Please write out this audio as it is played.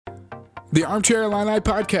The Armchair Illini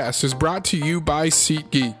podcast is brought to you by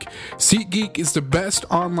SeatGeek. SeatGeek is the best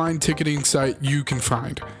online ticketing site you can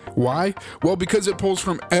find. Why? Well, because it pulls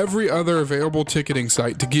from every other available ticketing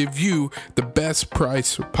site to give you the best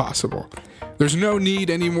price possible. There's no need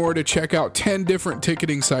anymore to check out 10 different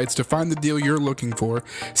ticketing sites to find the deal you're looking for.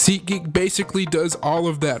 SeatGeek basically does all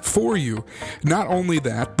of that for you. Not only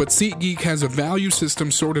that, but SeatGeek has a value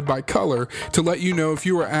system sorted by color to let you know if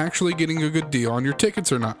you are actually getting a good deal on your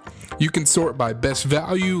tickets or not. You can sort by best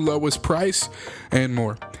value, lowest price, and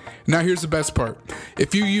more. Now here's the best part.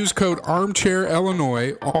 If you use code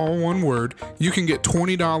ARMCHAIRIllinois, all one word, you can get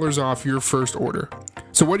 $20 off your first order.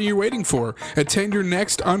 So what are you waiting for? Attend your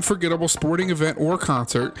next unforgettable sporting event or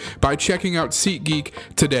concert by checking out SeatGeek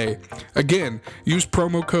today. Again, use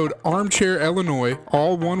promo code ARMCHAIRIllinois,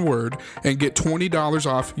 all one word, and get $20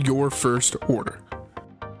 off your first order.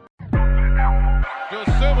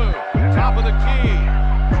 Dosumu, top of the key,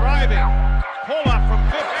 driving, pull up from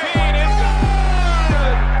 15 is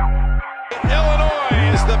good!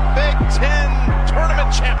 Illinois is the Big Ten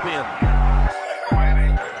tournament champion.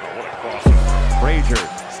 Frazier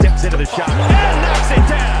steps into the shot and knocks it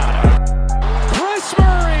down. Chris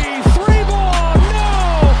Murray, 3-ball,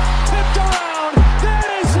 no! Tipped around, that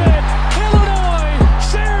is it! Illinois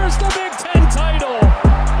shares the Big Ten title.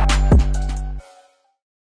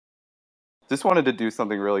 Just wanted to do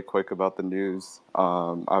something really quick about the news.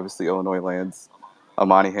 Obviously, Illinois lands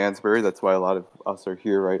Amani Hansberry. That's why a lot of us are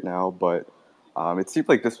here right now. But it seemed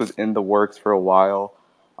like this was in the works for a while.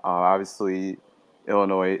 Obviously,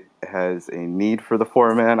 Illinois has a need for the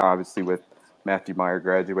four-man, obviously with Matthew Meyer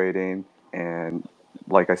graduating. And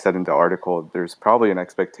like I said in the article, there's probably an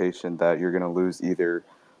expectation that you're going to lose either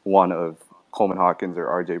one of Coleman Hawkins or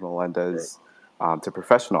RJ Melendez to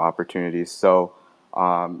professional opportunities. So,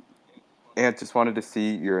 and just wanted to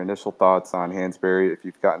see your initial thoughts on Hansberry, if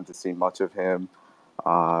you've gotten to see much of him.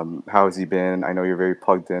 How has he been? I know you're very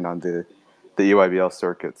plugged in on the EYBL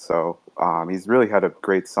circuit, so he's really had a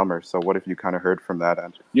great summer. So what have you kind of heard from that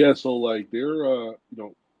end? Yeah, so like they're,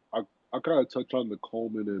 I kind of touch on the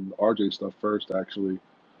Coleman and RJ stuff first, actually.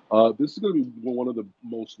 This is going to be one of the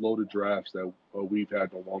most loaded drafts that we've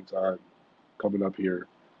had in a long time coming up here.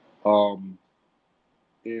 And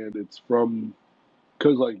it's from,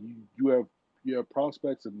 because like you have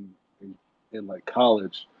prospects in like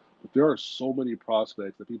college, but there are so many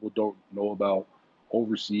prospects that people don't know about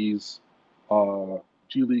overseas.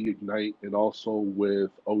 G League Ignite, and also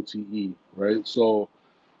with OTE, right? So,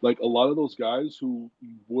 like a lot of those guys who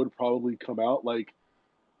would probably come out, like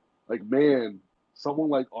man, someone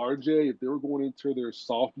like RJ, if they were going into their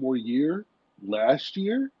sophomore year last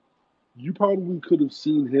year, you probably could have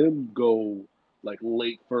seen him go like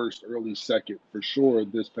late first, early second for sure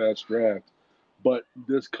this past draft. But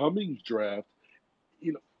this coming draft,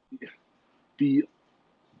 you know, the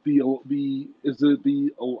is it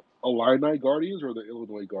the Illini Guardians or the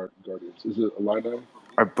Illinois Guardians? Is it Illini?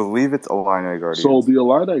 I believe it's Illini Guardians. So the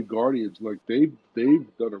Illini Guardians, like they've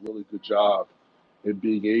done a really good job in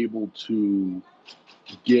being able to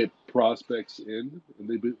get prospects in,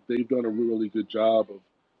 and they've done a really good job of,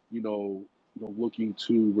 looking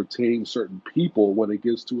to retain certain people when it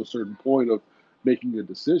gets to a certain point of making a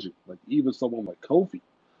decision. Like even someone like Kofi.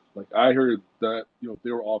 Like I heard that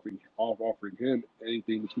they were offering him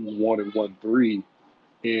anything between 1 and 1.3,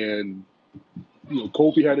 and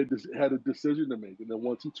Kofi had a decision to make, and then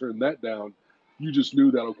once he turned that down, you just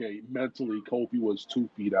knew that okay, mentally Kofi was 2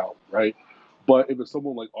 feet out, right? But if it's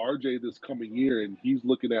someone like RJ this coming year and he's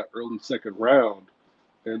looking at early second round,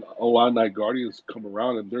 and Illini Guardians come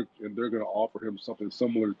around and they're going to offer him something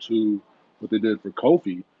similar to what they did for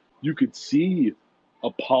Kofi, you could see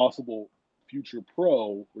a possible future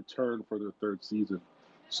pro return for their third season.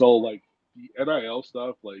 So like the NIL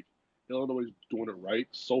stuff, like Illinois is doing it right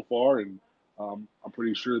so far, and I'm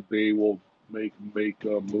pretty sure they will make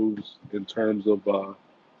moves in terms of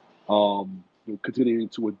continuing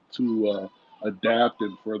to adapt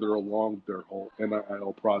and further along their whole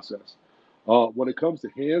NIL process. When it comes to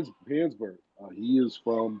Hansberry, he is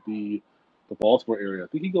from the Baltimore area. I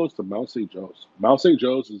think he goes to Mount St. Joe's. Mount St.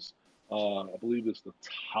 Joe's is, I believe, is the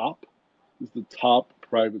top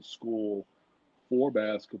private school for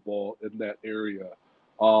basketball in that area.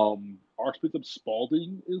 Archbishop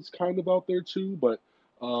Spalding is kind of out there too, but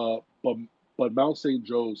Mount St.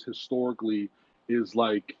 Joe's historically is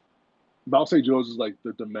like Mount St. Joe's is like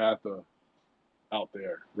the DeMatha out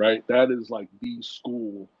there, right? That is like the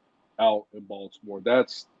school out in Baltimore.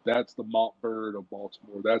 That's the Mount Bird of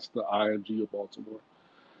Baltimore. That's the IMG of Baltimore.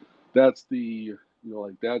 That's the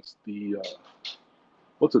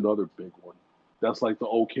what's another big one? That's like the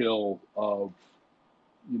Oak Hill of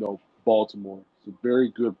Baltimore. It's a very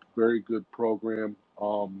good program.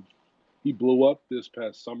 He blew up this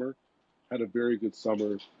past summer. Had a very good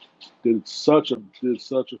summer. Did such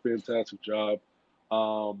a fantastic job.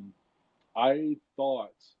 Um, I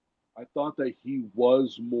thought I thought that he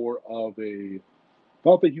was more of a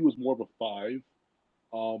thought that he was more of a five.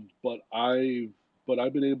 But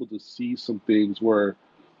I've been able to see some things where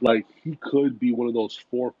like he could be one of those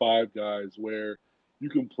 4 or 5 guys where you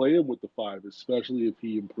can play him with the five, especially if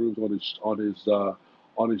he improves on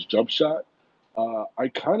his jump shot. I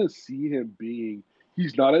kind of see him being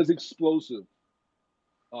he's not as explosive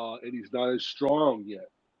and he's not as strong yet,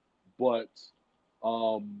 but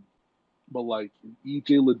um, like an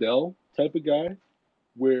EJ Liddell type of guy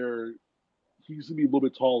where he's gonna be a little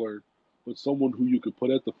bit taller, but someone who you could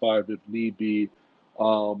put at the five if need be.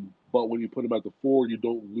 But when you put him at the four, you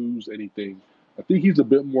don't lose anything. I think he's a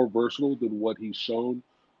bit more versatile than what he's shown,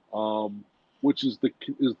 um, which is the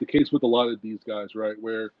case with a lot of these guys, right?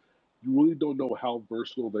 Where you really don't know how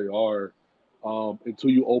versatile they are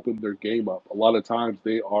until you open their game up. A lot of times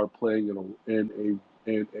they are playing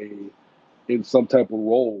in some type of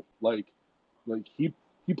role, like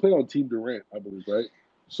he played on Team Durant, I believe, right?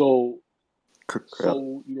 So Yeah.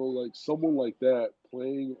 like someone like that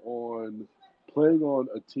playing on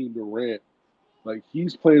a Team Durant, like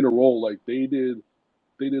he's playing a role like they did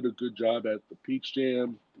a good job at the Peach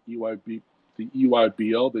Jam, the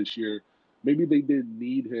EYBL this year. Maybe they didn't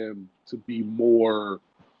need him to be more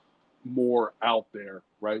out there,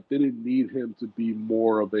 right? They didn't need him to be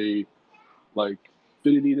more of a like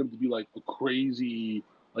they didn't need him to be like a crazy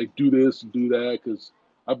like do this and do that because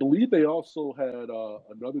I believe they also had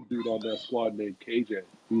another dude on that squad named KJ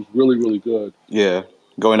who's really good. Yeah.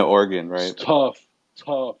 Going to Oregon, It's right? tough.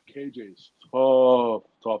 KJ's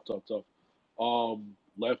tough.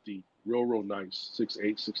 Lefty, real nice,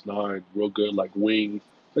 6'8", 6'9", real good, like wing,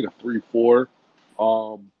 like a 3-4.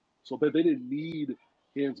 So they didn't need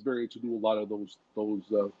Hansberry to do a lot of those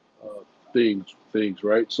things,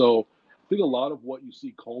 right? So I think a lot of what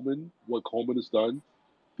Coleman has done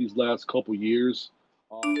these last couple years,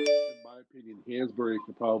 in my opinion, Hansberry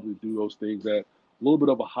can probably do those things at a little bit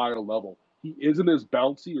of a higher level. He isn't as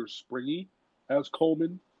bouncy or springy as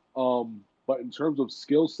Coleman, but in terms of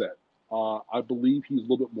skill set, I believe he's a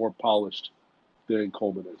little bit more polished than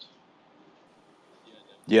Coleman is.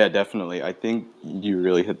 Yeah, definitely. I think you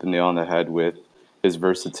really hit the nail on the head with his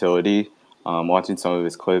versatility. Watching some of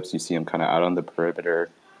his clips, you see him kind of out on the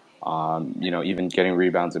perimeter, even getting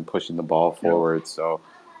rebounds and pushing the ball Yep. forward. So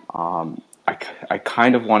I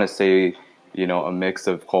kind of want to say, a mix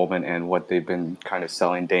of Coleman and what they've been kind of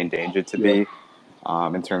selling Dane Danger to Yep. be,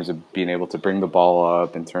 in terms of being able to bring the ball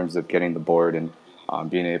up, in terms of getting the board and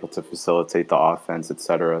being able to facilitate the offense,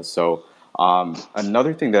 etc. So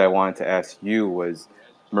another thing that I wanted to ask you was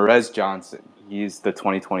Merez Johnson. He's the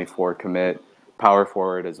 2024 commit, power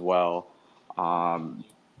forward as well. Um,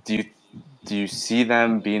 do you do you see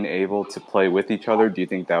them being able to play with each other? Do you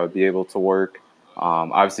think that would be able to work?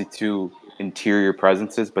 Obviously, two interior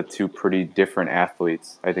presences, but two pretty different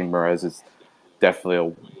athletes. I think Merez is definitely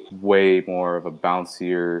a way more of a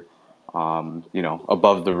bouncier,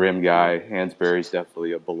 above the rim guy. Hansberry's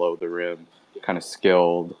definitely a below the rim kind of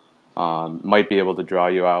skilled. Might be able to draw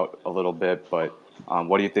you out a little bit, but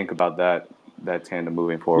what do you think about that tandem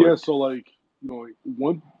moving Yeah. forward? So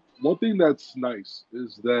one thing that's nice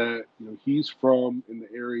is that he's from in the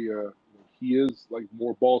area. He is like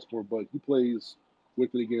more Baltimore, but he plays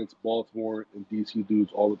with and against Baltimore and DC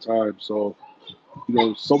dudes all the time. So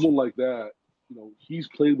someone like that, he's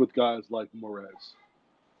played with guys like Morez,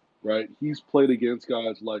 right? He's played against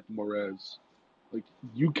guys like Morez. Like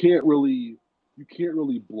you can't really, you can't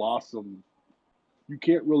really blossom. You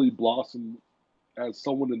can't really blossom as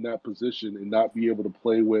someone in that position and not be able to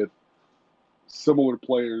play with similar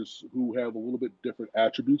players who have a little bit different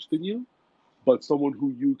attributes than you, but someone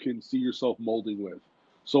who you can see yourself molding with.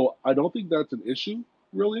 So I don't think that's an issue,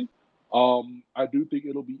 really. I do think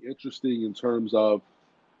it'll be interesting in terms of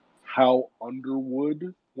how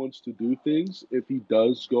Underwood wants to do things if he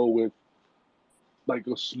does go with like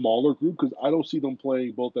a smaller group because I don't see them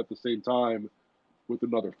playing both at the same time with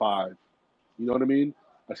another five. You know what I mean?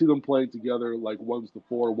 I see them playing together like one's the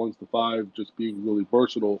four, one's the five, just being really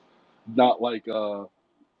versatile. Not like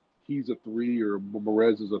he's a three or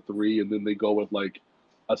Morez is a three, and then they go with like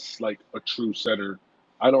a true center.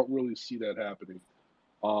 I don't really see that happening.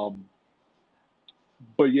 Um,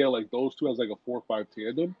 but yeah, like those two as like a 4-5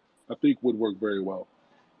 tandem, I think would work very well.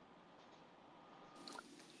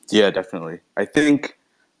 Yeah, definitely. I think.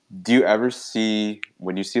 Do you ever see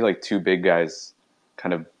when you see like two big guys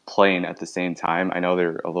kind of playing at the same time? I know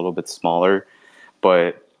they're a little bit smaller,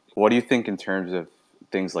 but what do you think in terms of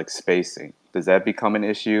things like spacing? Does that become an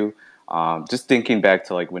issue? Just thinking back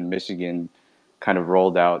to like when Michigan kind of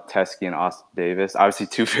rolled out Teskey and Austin Davis, obviously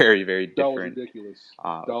two very, very That was different. ridiculous.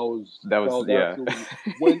 Uh, That was yeah. absolutely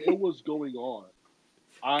when it was going on.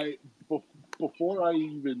 I before I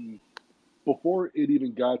even before it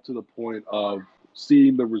even got to the point of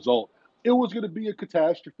seeing the result, it was going to be a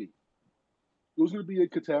catastrophe. It was going to be a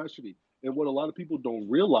catastrophe. And what a lot of people don't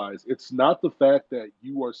realize, it's not the fact that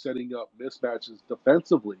you are setting up mismatches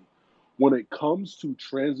defensively. When it comes to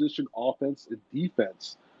transition offense and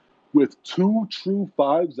defense, with two true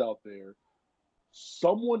fives out there,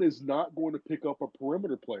 someone is not going to pick up a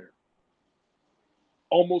perimeter player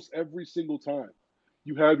almost every single time.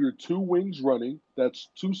 You have your two wings running, that's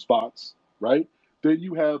two spots, right? Then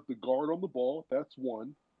you have the guard on the ball, that's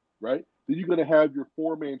one, right? Then you're going to have your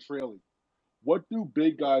four-man trailing. What do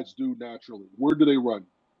big guys do naturally? Where do they run?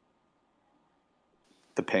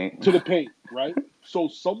 The paint. To the paint, right? So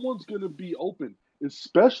someone's going to be open,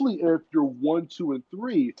 especially if you're 1, 2, and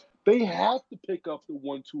 3. They have to pick up the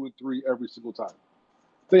 1, 2, and 3 every single time.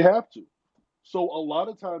 They have to. So a lot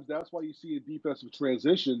of times that's why you see a defensive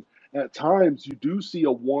transition. At times you do see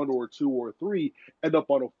a 1 or a 2 or a 3 end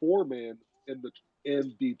up on a 4-man in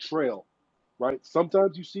the trail, right?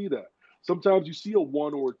 Sometimes you see that. Sometimes you see a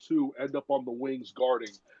 1 or a 2 end up on the wings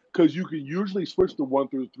guarding because you can usually switch the 1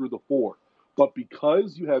 through the 4. But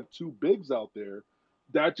because you have two bigs out there,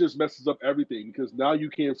 that just messes up everything because now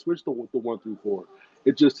you can't switch the 1 through 4.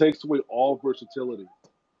 It just takes away all versatility.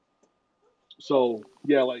 So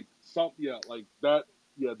like that.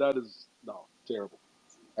 Yeah, that is no terrible.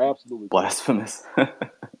 Absolutely terrible. Blasphemous.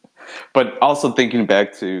 But also thinking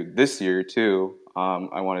back to this year too,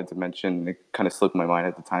 I wanted to mention, it kind of slipped my mind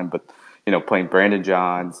at the time, but playing Brandon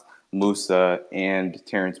Johns, Musa, and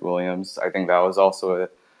Terrence Williams, I think that was also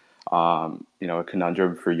a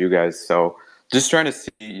conundrum for you guys. So just trying to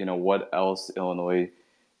see, what else Illinois,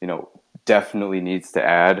 definitely needs to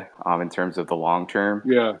add in terms of the long term.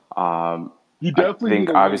 Yeah. You definitely need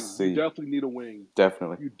a obviously, wing. You definitely need a wing.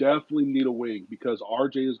 Definitely. You definitely need a wing because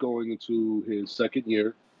RJ is going into his second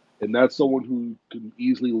year, and that's someone who can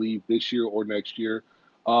easily leave this year or next year.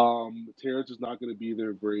 Terrence is not going to be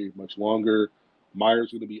there very much longer.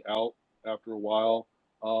 Meyer's going to be out after a while.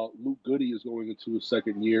 Luke Goody is going into his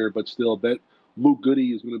second year, but still, that Luke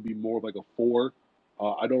Goody is going to be more of like a 4.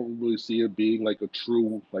 I don't really see him being like a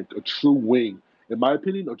true wing. In my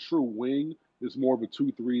opinion, a true wing is more of a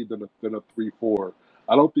 2-3 than a 3-4.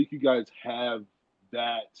 I don't think you guys have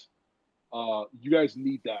that. You guys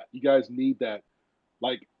need that. You guys need that.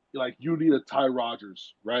 Like you need a Ty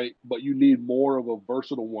Rogers, right? But you need more of a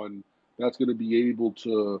versatile one that's going to be able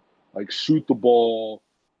to like shoot the ball.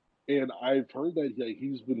 And I've heard that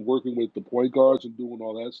he's been working with the point guards and doing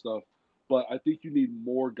all that stuff. But I think you need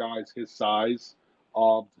more guys his size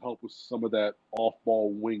to help with some of that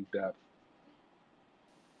off-ball wing depth.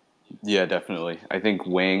 Yeah, definitely. I think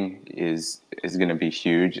wing is going to be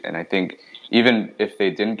huge, and I think even if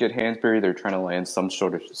they didn't get Hansberry, they're trying to land some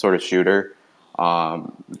sort of shooter.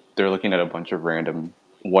 They're looking at a bunch of random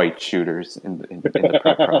white shooters in the prep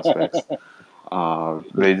prospects.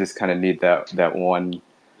 They just kind of need that one,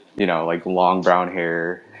 like long brown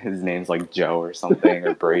hair. His name's like Joe or something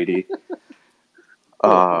or Brady.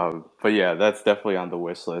 But yeah, that's definitely on the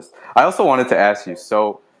wish list. I also wanted to ask you,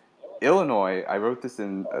 so Illinois, I wrote this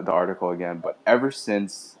in the article again, but ever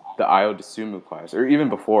since the Ayo Dosunmu class, or even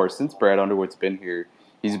before, since Brad Underwood's been here,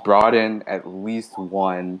 he's brought in at least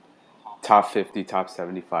one top 50, top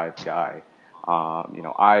 75 guy.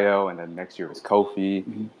 Ayo, and then next year was Kofi.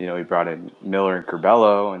 Mm-hmm. He brought in Miller and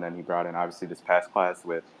Curbelo, and then he brought in, obviously, this past class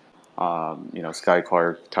with, Sky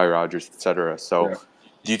Clark, Ty Rogers, etc. So Yeah.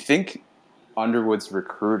 do you think Underwood's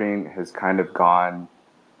recruiting has kind of gone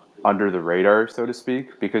under the radar, so to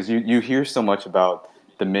speak, because you hear so much about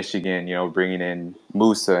the Michigan, bringing in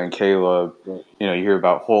Musa and Caleb. Right. You hear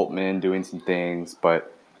about Holtman doing some things,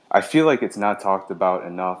 but I feel like it's not talked about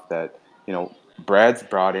enough that, Brad's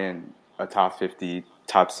brought in a top 50,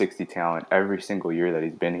 top 60 talent every single year that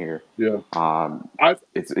he's been here. Yeah.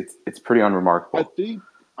 It's pretty unremarkable.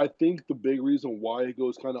 I think the big reason why it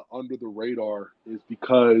goes kind of under the radar is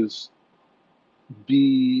because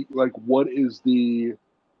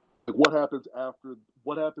what happens after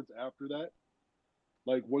that?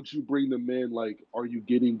 Like once you bring them in, like are you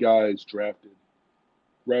getting guys drafted,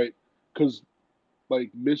 right? Because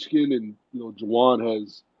like Michigan and Juwan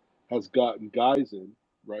has gotten guys in,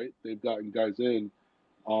 right? They've gotten guys in.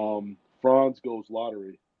 Franz goes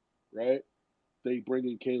lottery, right? They bring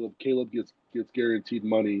in Caleb. Caleb gets guaranteed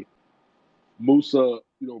money. Musa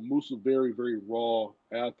very very raw.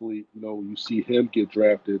 athlete, you see him get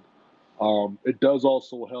drafted. It does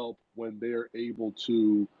also help when they're able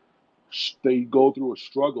to they go through a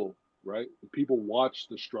struggle, right? People watch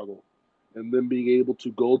the struggle, and then being able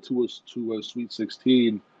to go to a Sweet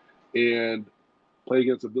 16 and play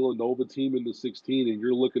against a Villanova team in the 16, and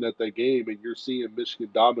you're looking at that game and you're seeing Michigan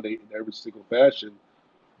dominate in every single fashion,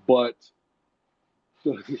 but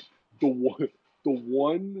the the one the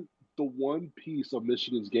one the one piece of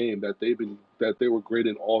Michigan's game that they were great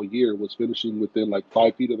in all year was finishing within like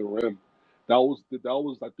 5 feet of the rim. That was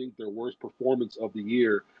I think their worst performance of the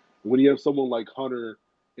year. When you have someone like Hunter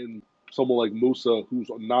and someone like Musa who's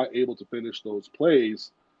not able to finish those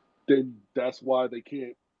plays, then that's why they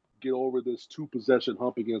can't get over this 2 possession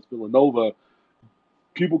hump against Villanova.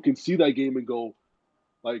 People can see that game and go,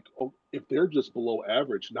 like, oh, if they're just below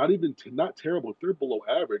average, not terrible, if they're below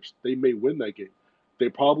average, they may win that game. They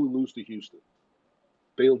probably lose to Houston.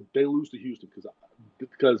 They lose to Houston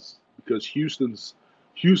because Houston's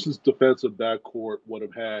defensive backcourt would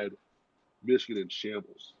have had Michigan in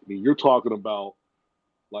shambles. I mean, you're talking about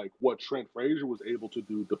like what Trent Frazier was able to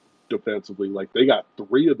do defensively. Like they got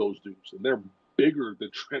 3 of those dudes, and they're bigger than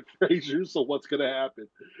Trent Frazier. So what's going to happen?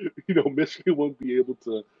 Michigan won't be able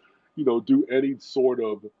to, do any sort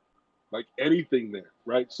of like anything there,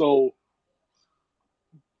 right? So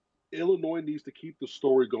Illinois needs to keep the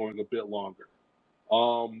story going a bit longer,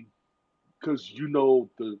 because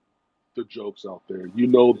the jokes out there.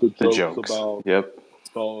 The jokes about Yep.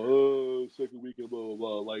 Second weekend, blah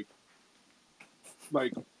blah blah.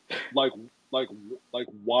 Like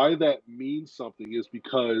why that means something is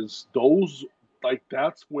because those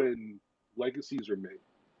that's when legacies are made,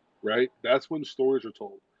 right? That's when stories are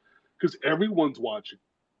told because everyone's watching,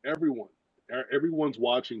 everyone's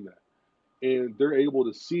watching that, and they're able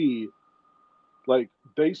to see, like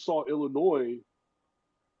they saw Illinois,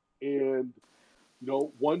 and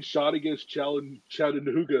one shot against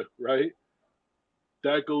Chattanooga, right?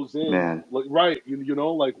 That goes in, Man. like right,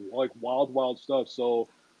 like wild stuff. So,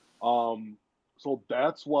 so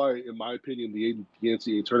that's why, in my opinion, the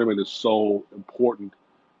NCAA tournament is so important.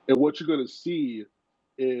 And what you're going to see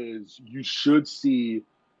is you should see,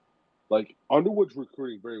 like Underwood's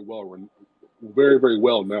recruiting very well, very very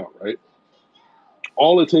well now, right?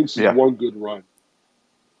 All it takes is one good run.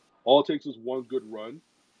 All it takes is one good run,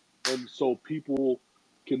 and so people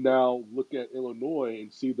can now look at Illinois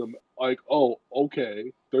and see them like, oh,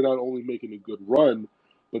 okay, they're not only making a good run,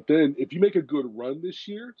 but then if you make a good run this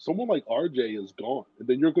year, someone like RJ is gone. And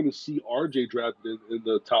then you're going to see RJ drafted in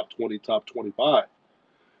the top 20, top 25.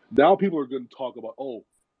 Now people are going to talk about, oh,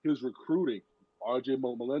 his recruiting. RJ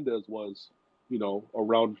Melendez was,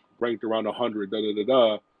 ranked around 100,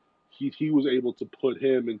 da-da-da-da. He was able to put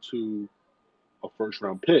him into a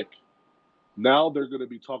first-round pick. Now they're going to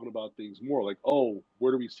be talking about things more like, oh,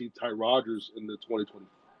 where do we see Ty Rodgers in the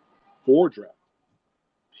 2024 draft?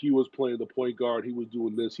 He was playing the point guard. He was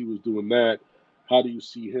doing this. He was doing that. How do you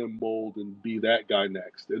see him mold and be that guy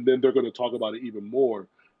next? And then they're going to talk about it even more.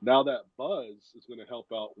 Now that buzz is going to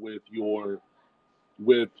help out with your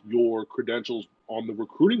credentials on the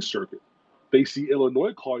recruiting circuit. They see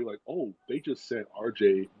Illinois call you like, oh, they just sent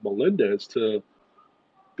RJ Melendez to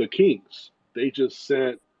the Kings. They just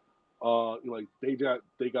sent they got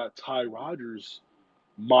Ty Rodgers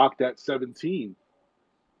mocked at 17,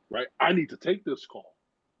 right? I need to take this call.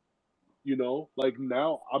 Like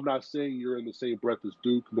now I'm not saying you're in the same breath as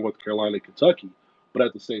Duke, North Carolina, Kentucky, but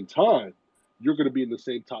at the same time, you're going to be in the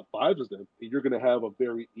same top 5 as them, and you're going to have a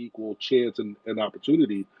very equal chance and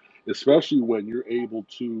opportunity, especially when you're able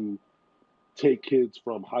to take kids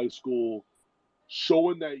from high school,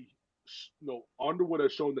 showing that, Underwood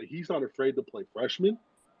has shown that he's not afraid to play freshmen.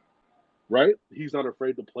 Right? He's not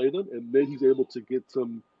afraid to play them, and then he's able to get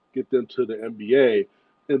them to the NBA.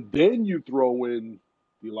 And then you throw in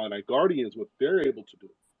the Illini Guardians, what they're able to do.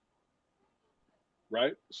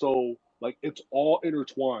 Right? So, like, it's all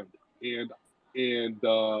intertwined. And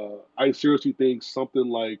I seriously think something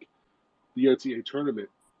like the NCAA tournament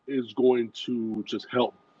is going to just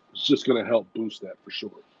help. It's just going to help boost that for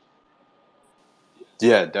sure.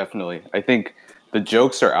 Yeah, definitely. I think the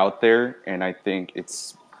jokes are out there, and I think it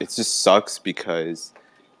just sucks because,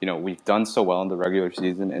 we've done so well in the regular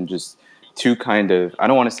season, and just 2 kind of, I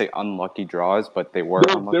don't want to say unlucky draws, but they were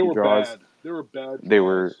unlucky draws. Bad. They were bad draws. They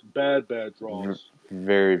were bad draws.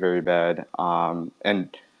 Very, very bad. And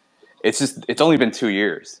it's only been 2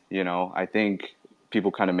 years, I think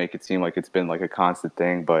people kind of make it seem like it's been like a constant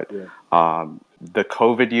thing, but the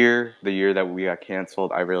COVID year, the year that we got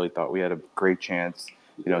canceled, I really thought we had a great chance,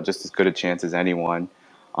 just as good a chance as anyone.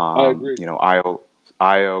 I agree.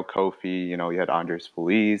 Io, Kofi, you had Andres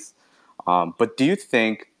Feliz. But do you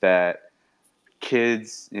think that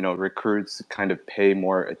kids, recruits kind of pay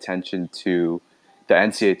more attention to the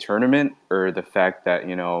NCAA tournament or the fact that,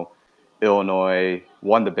 Illinois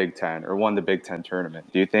won the Big Ten or won the Big Ten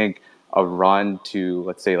tournament? Do you think a run to,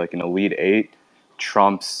 let's say, like an Elite Eight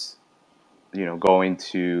trumps, going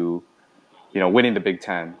to, winning the Big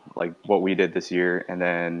Ten, like what we did this year,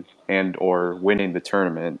 or winning the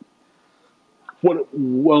tournament? When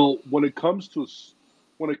it comes to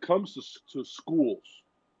schools,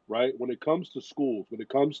 right? When it comes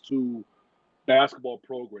to basketball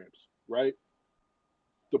programs, right?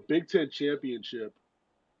 The Big Ten championship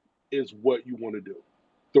is what you want to do.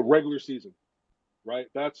 The regular season, right?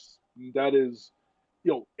 That is,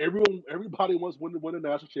 everybody wants to win a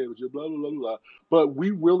national championship, blah blah blah blah. But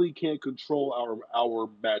we really can't control our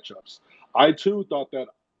matchups. I too thought that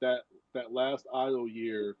last IO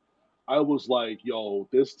year, I was like, yo,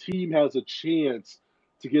 this team has a chance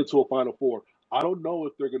to get to a Final Four. I don't know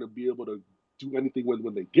if they're going to be able to do anything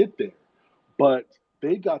when they get there, but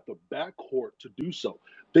they got the backcourt to do so.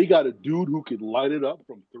 They got a dude who can light it up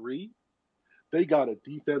from three. They got a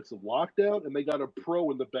defensive lockdown, and they got a pro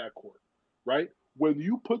in the backcourt, right? When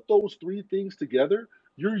you put those three things together,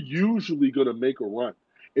 you're usually going to make a run.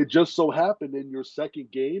 It just so happened in your second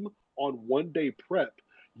game on one-day prep,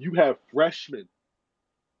 you have freshmen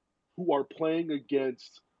who are playing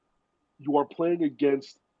against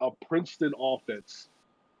a Princeton offense,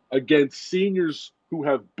 against seniors who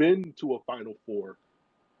have been to a Final Four.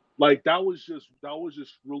 Like that was just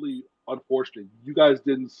really unfortunate. You guys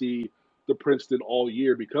didn't see the Princeton all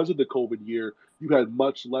year because of the COVID year. You had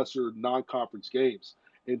much lesser non-conference games.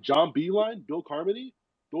 And John Beilein, Bill Carmody,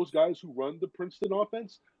 those guys who run the Princeton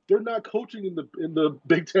offense, they're not coaching in the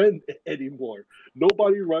Big Ten anymore.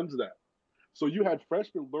 Nobody runs that. So you had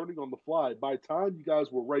freshmen learning on the fly. By the time you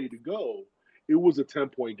guys were ready to go, it was a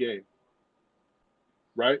 10-point game.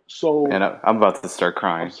 Right? So And I'm about to start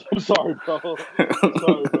crying. I'm sorry, bro. I'm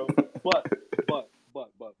sorry, bro. But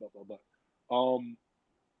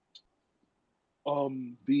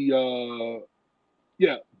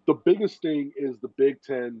the biggest thing is the Big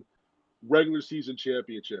Ten regular season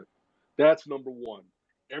championship. That's number one.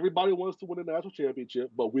 Everybody wants to win a national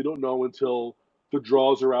championship, but we don't know until the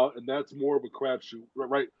draws are out, and that's more of a crapshoot,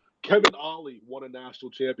 right? Kevin Ollie won a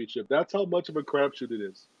national championship. That's how much of a crapshoot it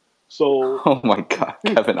is. So, oh my God,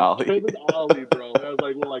 Kevin Ollie. Kevin Ollie, bro, that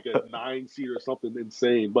was like a 9 seed or something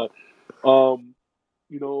insane. But,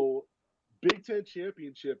 Big Ten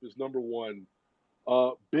championship is number one.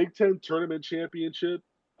 Big Ten tournament championship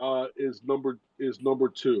is number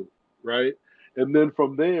two, right? And then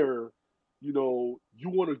from there, you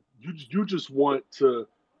just want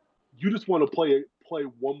to play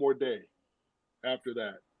one more day after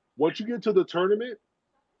that. Once you get to the tournament,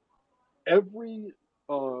 every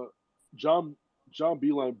John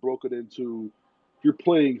Beilein broke it into you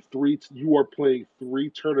are playing three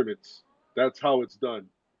tournaments. That's how it's done.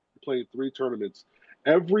 You're playing three tournaments.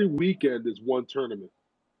 Every weekend is one tournament.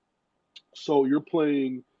 So you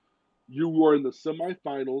are in the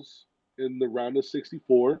semifinals in the round of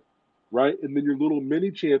 64, right? And then your little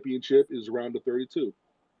mini championship is round of 32,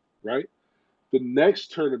 right? The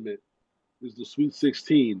next tournament is the Sweet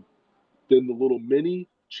 16. Then the little mini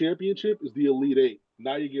championship is the Elite Eight.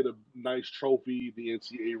 Now you get a nice trophy, the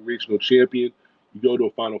NCAA regional champion. You go to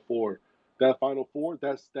a Final Four. That Final Four,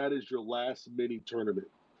 that is your last mini tournament,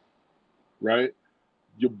 right?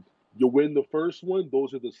 You win the first one.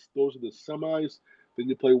 Those are the semis. Then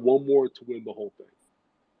you play one more to win the whole thing.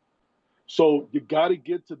 So you got to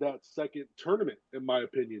get to that second tournament, in my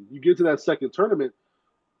opinion. You get to that second tournament,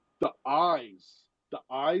 the eyes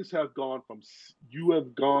have gone from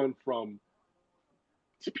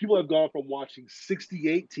people have gone from watching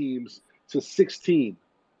 68 teams to 16.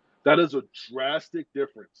 That is a drastic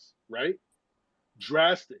difference, right?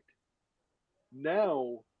 Drastic.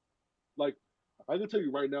 Now, like, I can tell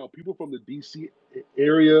you right now, people from the D.C.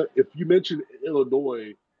 area, if you mention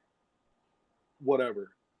Illinois,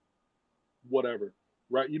 whatever,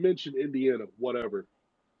 right? You mention Indiana, whatever.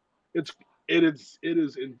 It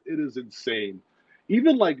is insane.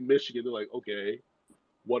 Even like Michigan, they're like, okay,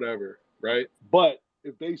 whatever, right? But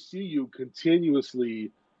if they see you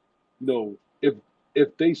continuously,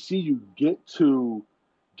 if they see you get to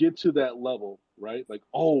that level, right? Like,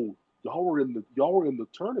 oh, y'all were in the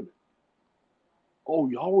tournament. Oh,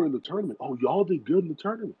 y'all were in the tournament. Oh, y'all did good in the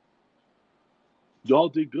tournament. Y'all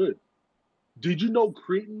did good. Did you know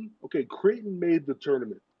Creighton? Okay, Creighton made the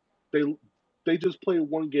tournament. They just played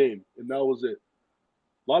one game, and that was it.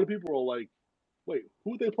 A lot of people are like, wait,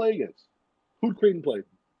 who did they play against? Who did Creighton play?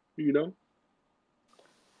 You know?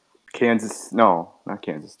 No, not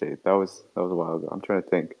Kansas State. That was a while ago. I'm trying to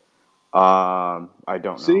think. I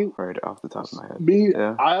don't See, know right off the top of my head. me,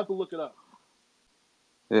 Yeah, I have to look it up.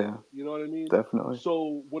 yeah, You know what I mean? definitely.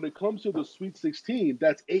 So when it comes to the Sweet 16,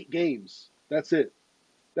 that's 8 games. That's it.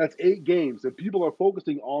 That's 8 games, and people are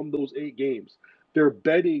focusing on those 8 games. They're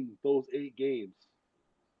betting those 8 games,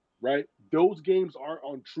 right? Those games aren't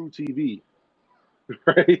on True TV,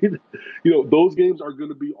 right? Those games are going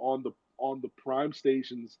to be on the prime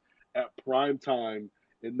stations at prime time,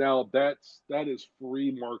 and now that is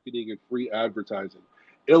free marketing and free advertising.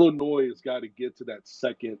 Illinois has got to get to that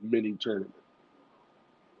second mini tournament.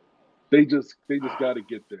 They just got to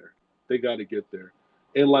get there. They got to get there,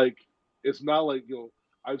 and it's not like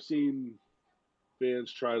I've seen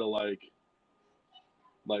fans try to like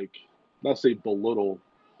not say belittle,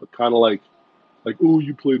 but kind of oh,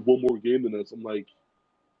 you played one more game than us. I'm like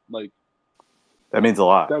That means a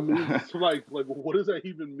lot. that means what does that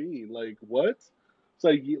even mean? Like what?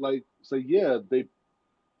 Yeah,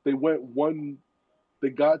 they went one. They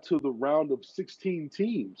got to the round of 16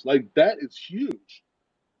 teams. Like that is huge.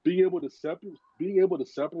 Being able to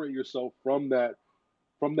separate yourself from that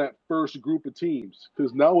first group of teams,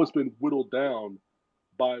 because now it's been whittled down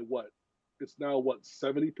by what? It's now what,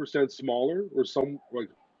 70% smaller or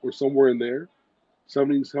somewhere in there.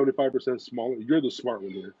 75% smaller. You're the smart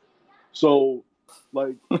one here. So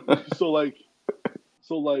like so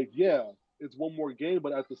like yeah, it's one more game,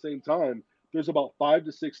 but at the same time, there's about 5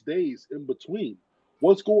 to 6 days in between.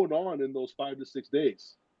 What's going on in those 5 to 6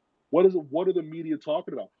 days? What are the media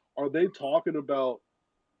talking about? Are they talking about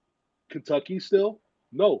Kentucky still?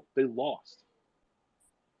 No, they lost.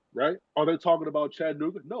 Right? Are they talking about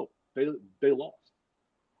Chattanooga? No, they lost.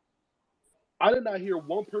 I did not hear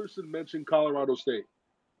one person mention Colorado State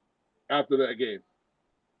after that game.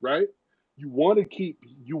 Right? You want to keep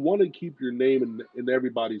your name in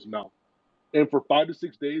everybody's mouth. And for 5 to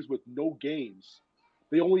 6 days with no games,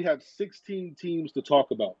 they only have 16 teams to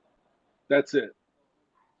talk about. That's it.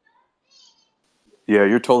 Yeah,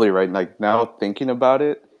 you're totally right. Like now thinking about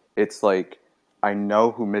it, it's like I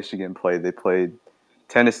know who Michigan played. They played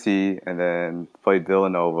Tennessee and then played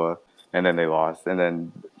Villanova and then they lost. And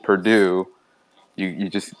then Purdue, you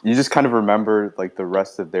just kind of remember like the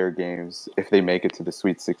rest of their games if they make it to the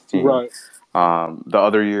Sweet 16. Right. The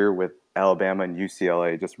other year with Alabama and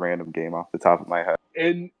UCLA, just random game off the top of my head.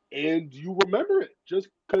 And you remember it just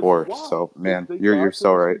because Or why? so man, They you're got to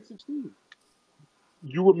so the right. Sweet 16.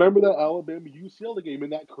 You remember that Alabama UCLA game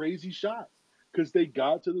and that crazy shot because they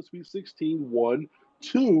got to the Sweet 16, 1,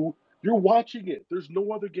 2. You're watching it. There's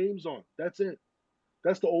no other games on. That's it.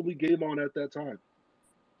 That's the only game on at that time.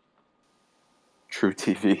 True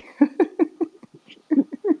TV.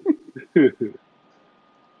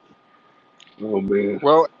 Oh man.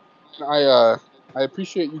 Well, I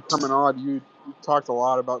appreciate you coming on. You talked a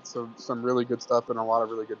lot about some really good stuff and a lot of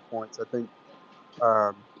really good points. I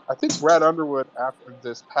think Brad Underwood after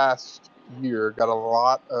this past year got a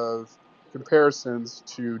lot of comparisons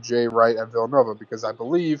to Jay Wright at Villanova because I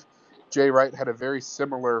believe Jay Wright had a very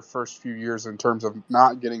similar first few years in terms of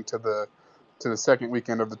not getting to the second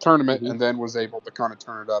weekend of the tournament and then was able to kind of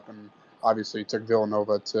turn it up and obviously took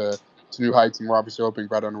Villanova to new heights, and we're obviously hoping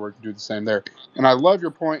Brad Underwood can do the same there. And I love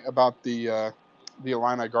your point about the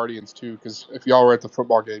Illini Guardians too, because if y'all were at the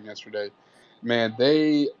football game yesterday, man,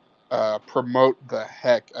 they promote the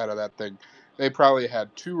heck out of that thing. They probably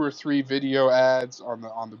had 2 or 3 video ads on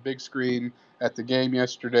the big screen at the game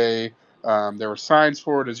yesterday. There were signs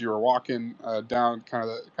for it as you were walking down kind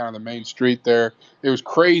of the main street there. It was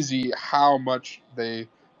crazy how much they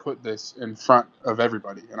put this in front of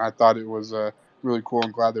everybody, and I thought it was really cool.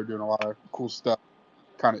 I'm glad they're doing a lot of cool stuff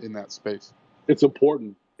kind of in that space. It's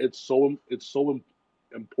important. It's so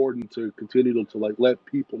important to continue to let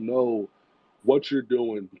people know what you're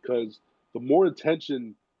doing, because the more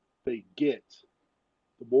attention they get,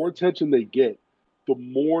 the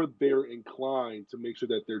more they're inclined to make sure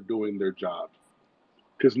that they're doing their job.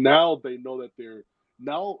 Because now they know that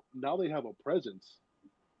now they have a presence.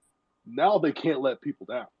 Now they can't let people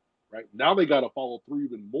down, right? Now they got to follow through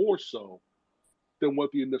even more so than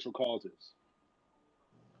what the initial cause is.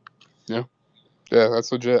 Yeah,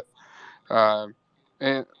 that's legit. And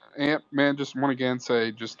man, just want to again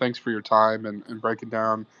say just thanks for your time and breaking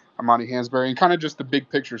down Amani Hansberry and kind of just the big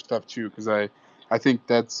picture stuff too, because I think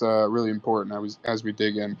that's really important as we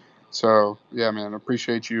dig in. So yeah, man,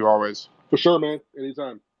 appreciate you always. For sure, man.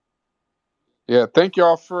 Anytime. Yeah, thank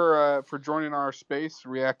y'all for joining our space,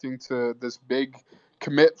 reacting to this big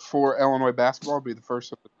commit for Illinois basketball. It'll be the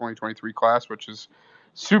first of the 2023 class, which is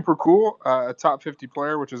super cool. A top 50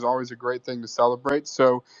 player, which is always a great thing to celebrate.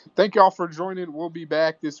 So thank you all for joining. We'll be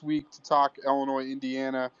back this week to talk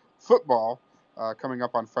Illinois-Indiana football. Coming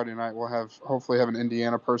up on Friday night, we'll hopefully have an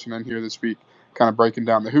Indiana person in here this week, kind of breaking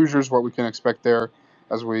down the Hoosiers, what we can expect there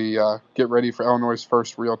as we get ready for Illinois'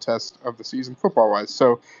 first real test of the season football-wise.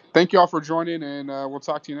 So thank you all for joining, and we'll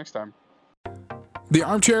talk to you next time. The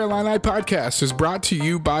Armchair Illini podcast is brought to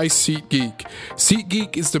you by SeatGeek.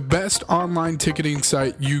 SeatGeek is the best online ticketing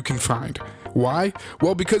site you can find. Why?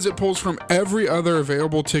 Well, because it pulls from every other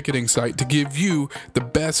available ticketing site to give you the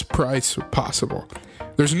best price possible.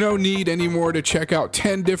 There's no need anymore to check out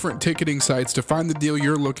 10 different ticketing sites to find the deal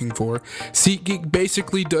you're looking for. SeatGeek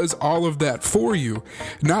basically does all of that for you.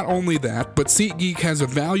 Not only that, but SeatGeek has a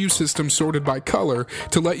value system sorted by color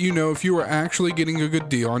to let you know if you are actually getting a good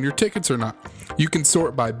deal on your tickets or not. You can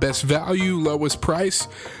sort by best value, lowest price,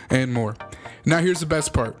 and more. Now here's the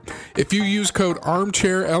best part. If you use code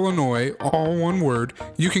ArmchairIllinois, all one word,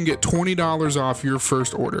 you can get $20 off your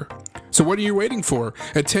first order. So what are you waiting for?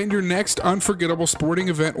 Attend your next unforgettable sporting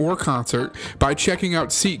event or concert by checking out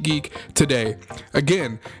SeatGeek today.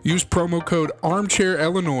 Again, use promo code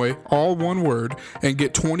ArmchairIllinois, all one word, and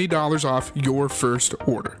get $20 off your first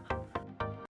order.